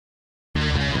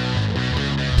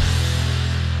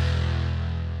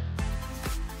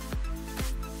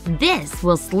This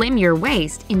will slim your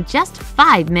waist in just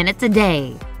 5 minutes a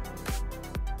day.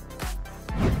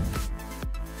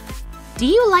 Do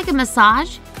you like a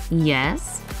massage?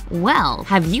 Yes? Well,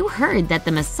 have you heard that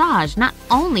the massage not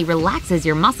only relaxes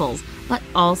your muscles, but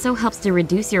also helps to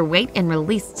reduce your weight and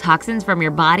release toxins from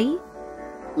your body?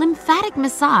 Lymphatic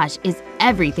massage is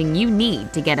everything you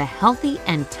need to get a healthy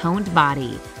and toned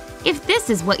body. If this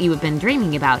is what you have been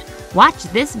dreaming about, watch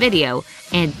this video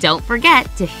and don't forget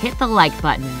to hit the like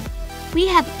button. We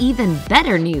have even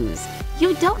better news.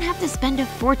 You don't have to spend a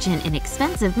fortune in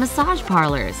expensive massage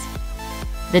parlors.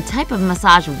 The type of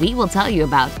massage we will tell you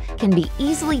about can be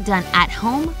easily done at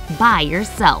home by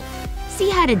yourself. See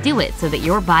how to do it so that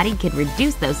your body can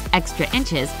reduce those extra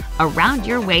inches around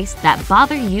your waist that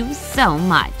bother you so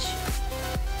much.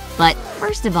 But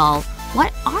first of all,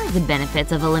 what are the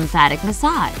benefits of a lymphatic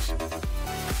massage?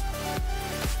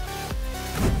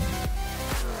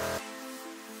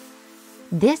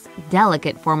 This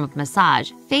delicate form of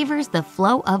massage favors the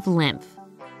flow of lymph.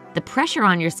 The pressure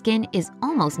on your skin is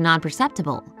almost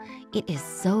non-perceptible. It is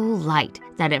so light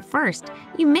that at first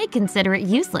you may consider it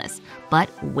useless, but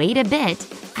wait a bit.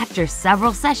 After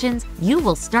several sessions, you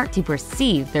will start to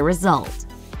perceive the result.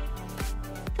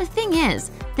 The thing is,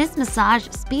 this massage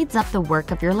speeds up the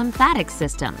work of your lymphatic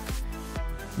system.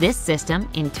 This system,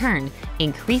 in turn,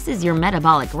 increases your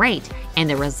metabolic rate, and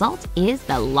the result is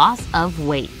the loss of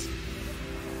weight.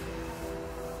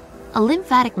 A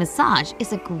lymphatic massage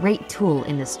is a great tool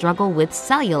in the struggle with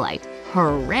cellulite.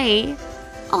 Hooray!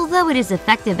 Although it is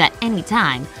effective at any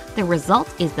time, the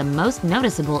result is the most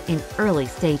noticeable in early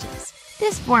stages.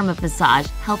 This form of massage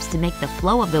helps to make the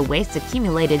flow of the waste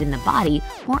accumulated in the body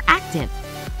more active.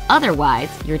 Otherwise,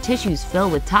 your tissues fill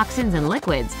with toxins and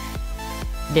liquids.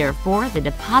 Therefore, the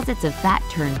deposits of fat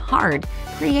turn hard,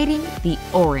 creating the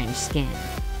orange skin.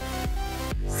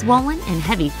 Swollen and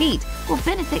heavy feet will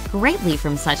benefit greatly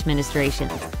from such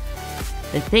ministrations.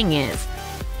 The thing is,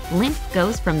 lymph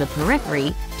goes from the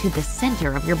periphery to the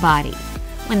center of your body.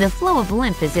 When the flow of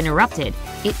lymph is interrupted,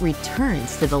 it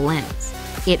returns to the limbs.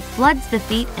 It floods the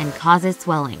feet and causes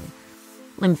swelling.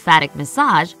 Lymphatic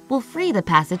massage will free the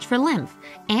passage for lymph,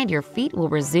 and your feet will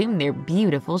resume their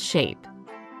beautiful shape.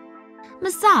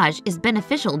 Massage is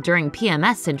beneficial during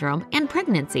PMS syndrome and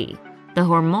pregnancy. The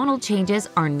hormonal changes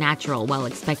are natural while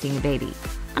expecting a baby.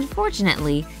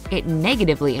 Unfortunately, it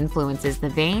negatively influences the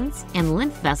veins and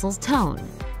lymph vessels' tone.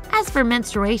 As for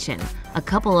menstruation, a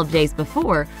couple of days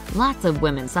before, lots of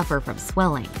women suffer from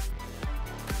swelling.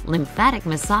 Lymphatic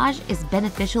massage is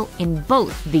beneficial in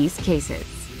both these cases.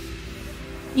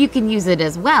 You can use it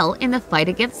as well in the fight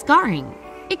against scarring.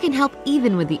 It can help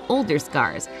even with the older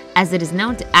scars, as it is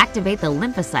known to activate the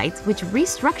lymphocytes which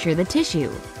restructure the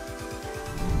tissue.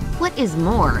 What is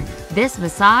more, this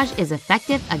massage is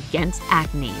effective against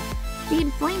acne. The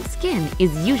inflamed skin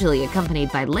is usually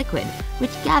accompanied by liquid,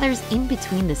 which gathers in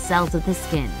between the cells of the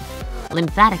skin.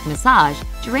 Lymphatic massage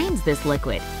drains this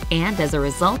liquid, and as a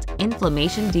result,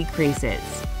 inflammation decreases.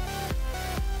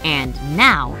 And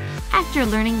now, after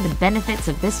learning the benefits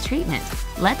of this treatment,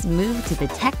 let's move to the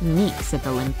techniques of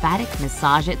the lymphatic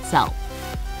massage itself.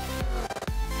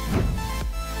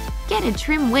 Get a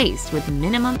trim waist with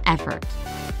minimum effort.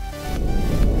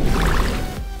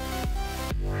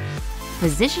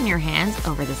 Position your hands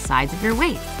over the sides of your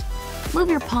waist. Move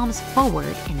your palms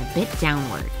forward and a bit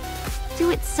downward. Do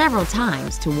it several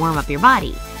times to warm up your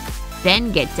body.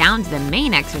 Then get down to the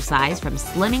main exercise from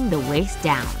slimming the waist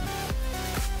down.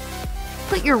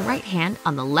 Put your right hand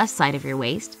on the left side of your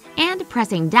waist and,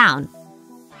 pressing down,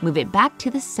 move it back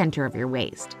to the center of your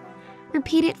waist.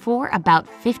 Repeat it for about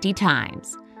 50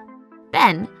 times.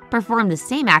 Then, perform the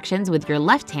same actions with your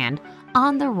left hand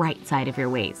on the right side of your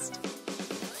waist.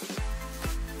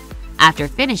 After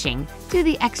finishing, do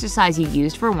the exercise you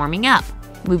used for warming up.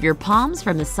 Move your palms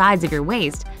from the sides of your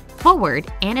waist forward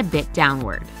and a bit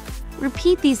downward.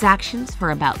 Repeat these actions for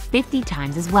about 50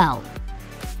 times as well.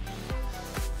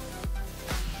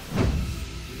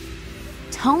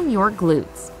 Tone your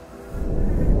glutes.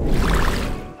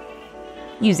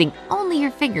 Using only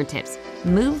your fingertips,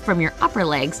 move from your upper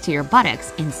legs to your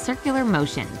buttocks in circular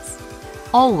motions.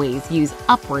 Always use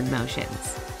upward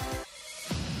motions.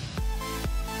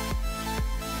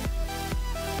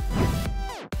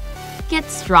 Get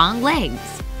strong legs.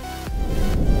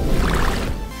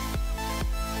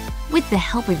 With the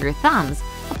help of your thumbs,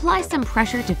 apply some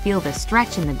pressure to feel the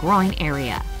stretch in the groin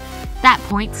area. That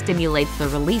point stimulates the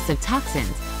release of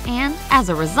toxins and, as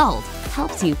a result,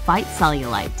 helps you fight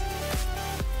cellulite.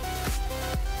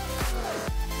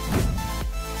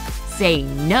 Say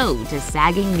no to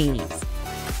sagging knees.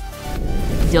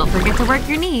 Don't forget to work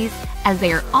your knees, as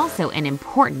they are also an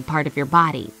important part of your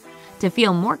body. To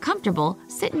feel more comfortable,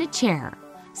 sit in a chair.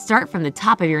 Start from the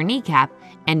top of your kneecap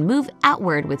and move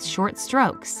outward with short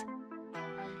strokes.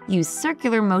 Use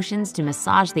circular motions to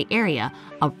massage the area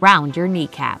around your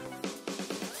kneecap.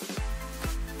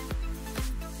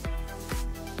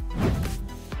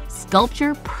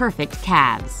 Sculpture perfect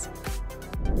calves.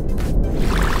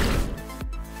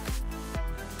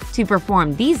 To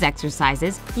perform these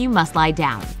exercises, you must lie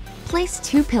down. Place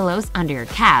 2 pillows under your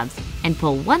calves and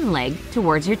pull one leg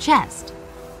towards your chest.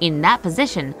 In that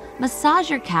position, massage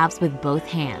your calves with both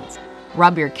hands.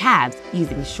 Rub your calves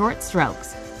using short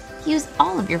strokes. Use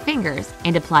all of your fingers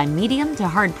and apply medium to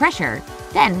hard pressure,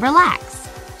 then relax.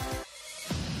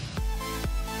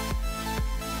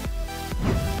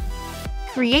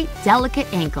 Create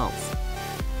delicate ankles.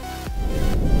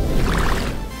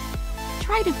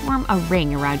 Try to form a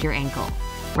ring around your ankle.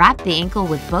 Wrap the ankle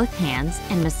with both hands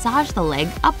and massage the leg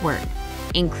upward,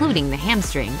 including the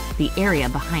hamstring, the area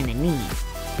behind the knee.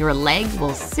 Your leg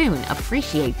will soon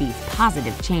appreciate these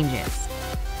positive changes.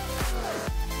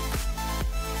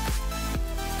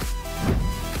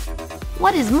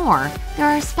 What is more, there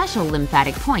are special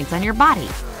lymphatic points on your body.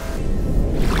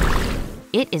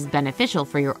 It is beneficial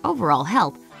for your overall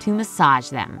health to massage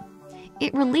them.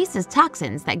 It releases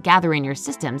toxins that gather in your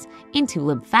systems into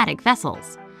lymphatic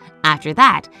vessels. After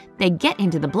that, they get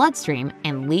into the bloodstream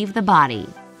and leave the body.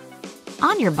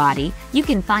 On your body, you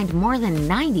can find more than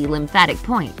 90 lymphatic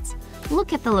points.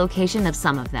 Look at the location of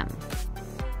some of them.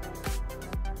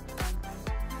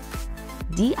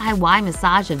 DIY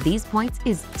massage of these points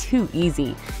is too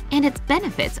easy, and its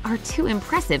benefits are too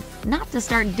impressive not to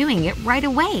start doing it right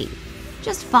away.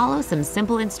 Just follow some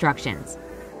simple instructions.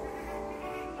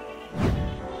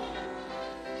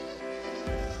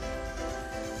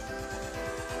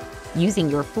 Using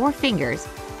your 4 fingers,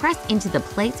 press into the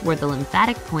place where the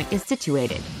lymphatic point is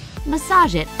situated.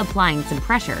 Massage it, applying some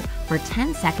pressure for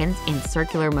 10 seconds in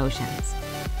circular motions.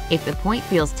 If the point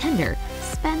feels tender,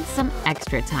 spend some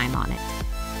extra time on it.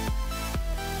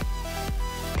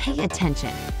 Pay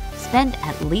attention. Spend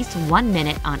at least 1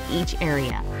 minute on each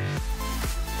area.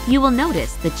 You will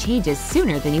notice the changes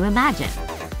sooner than you imagine.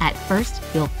 At first,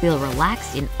 you'll feel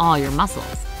relaxed in all your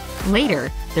muscles. Later,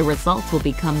 the results will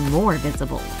become more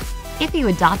visible. If you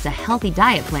adopt a healthy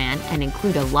diet plan and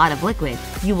include a lot of liquid,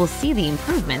 you will see the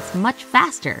improvements much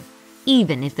faster.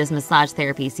 Even if this massage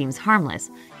therapy seems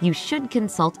harmless, you should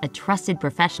consult a trusted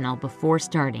professional before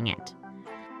starting it.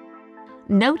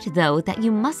 Note, though, that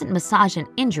you mustn't massage an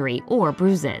injury or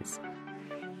bruises.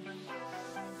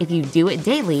 If you do it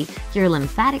daily, your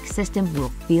lymphatic system will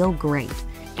feel great,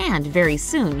 and very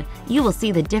soon, you will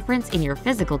see the difference in your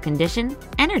physical condition,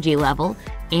 energy level,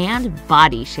 and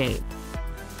body shape.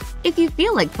 If you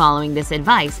feel like following this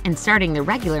advice and starting the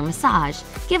regular massage,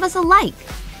 give us a like,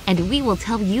 and we will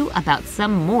tell you about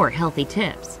some more healthy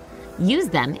tips. Use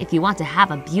them if you want to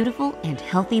have a beautiful and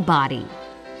healthy body.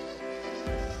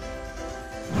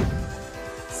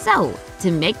 So,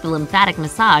 to make the lymphatic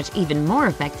massage even more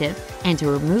effective and to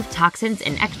remove toxins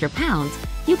and extra pounds,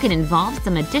 you can involve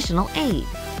some additional aid.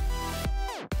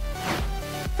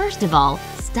 First of all,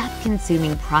 stop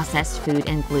consuming processed food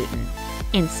and gluten.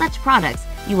 In such products,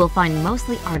 you will find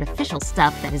mostly artificial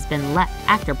stuff that has been left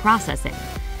after processing.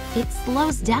 It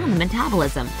slows down the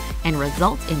metabolism and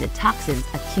results in the toxins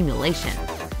accumulation.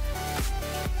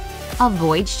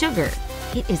 Avoid sugar.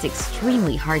 It is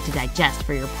extremely hard to digest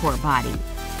for your poor body.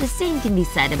 The same can be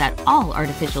said about all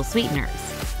artificial sweeteners.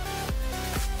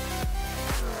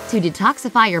 To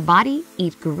detoxify your body,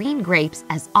 eat green grapes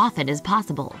as often as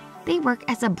possible. They work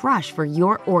as a brush for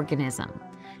your organism.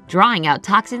 Drawing out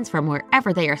toxins from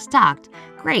wherever they are stocked,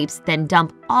 grapes then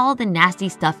dump all the nasty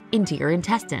stuff into your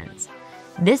intestines.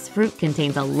 This fruit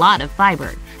contains a lot of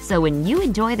fiber, so when you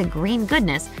enjoy the green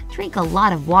goodness, drink a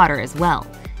lot of water as well.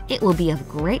 It will be of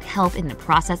great help in the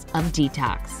process of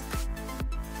detox.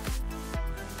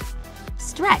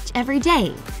 Stretch every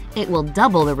day. It will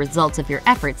double the results of your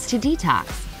efforts to detox.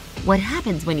 What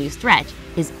happens when you stretch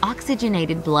is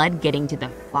oxygenated blood getting to the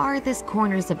farthest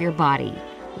corners of your body.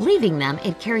 Leaving them,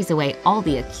 it carries away all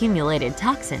the accumulated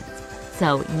toxins.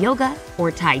 So yoga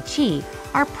or Tai Chi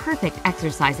are perfect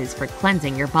exercises for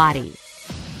cleansing your body.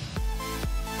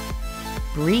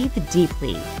 Breathe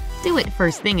deeply. Do it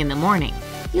first thing in the morning.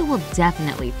 You will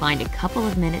definitely find a couple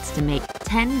of minutes to make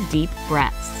 10 deep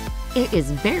breaths. It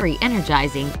is very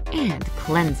energizing and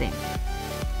cleansing.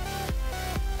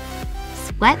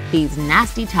 Sweat these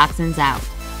nasty toxins out.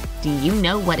 Do you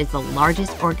know what is the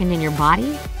largest organ in your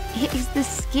body? It is the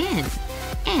skin,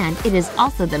 and it is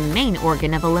also the main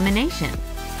organ of elimination.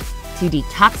 To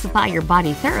detoxify your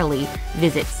body thoroughly,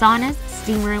 visit saunas,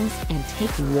 steam rooms, and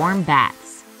take warm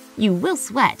baths. You will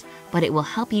sweat, but it will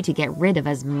help you to get rid of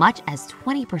as much as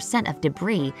 20% of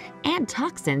debris and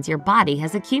toxins your body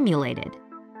has accumulated.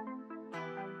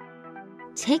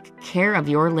 Take care of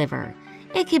your liver.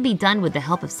 It can be done with the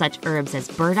help of such herbs as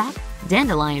burdock,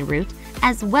 dandelion root,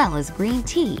 as well as green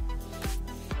tea.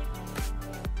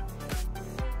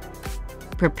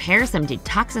 Prepare some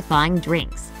detoxifying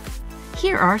drinks.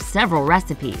 Here are several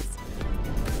recipes.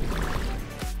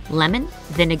 Lemon,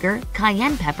 vinegar,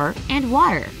 cayenne pepper, and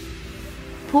water.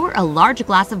 Pour a large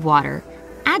glass of water,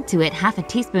 add to it half a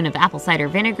teaspoon of apple cider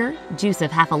vinegar, juice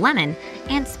of half a lemon,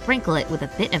 and sprinkle it with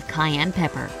a bit of cayenne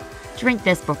pepper. Drink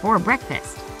this before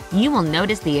breakfast. You will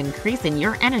notice the increase in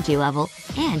your energy level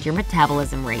and your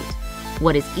metabolism rate.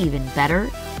 What is even better,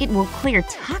 it will clear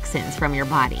toxins from your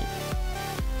body.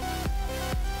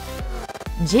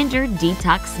 Ginger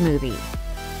Detox Smoothie.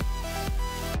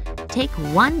 Take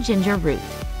 1 ginger root,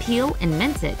 peel and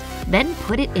mince it, then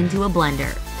put it into a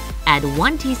blender. Add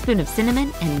 1 teaspoon of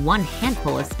cinnamon and 1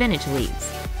 handful of spinach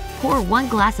leaves. Pour 1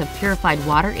 glass of purified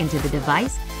water into the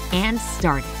device and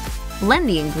start it. Blend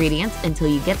the ingredients until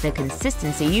you get the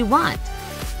consistency you want.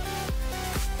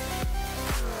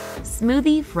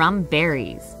 Smoothie from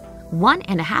berries.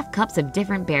 1½ cups of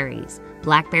different berries.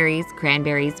 Blackberries,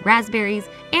 cranberries, raspberries,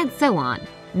 and so on.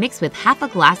 Mix with half a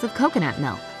glass of coconut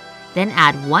milk. Then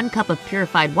add 1 cup of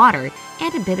purified water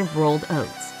and a bit of rolled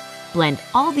oats. Blend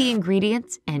all the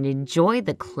ingredients and enjoy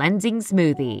the cleansing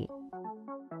smoothie.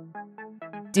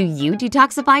 Do you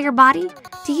detoxify your body?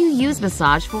 Do you use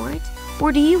massage for it?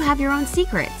 Or do you have your own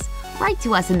secrets? Write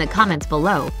to us in the comments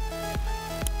below.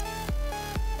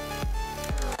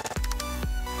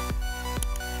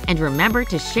 And remember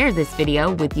to share this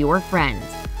video with your friends.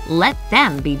 Let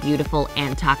them be beautiful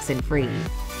and toxin-free.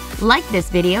 Like this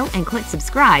video and click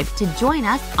subscribe to join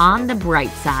us on the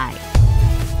bright side.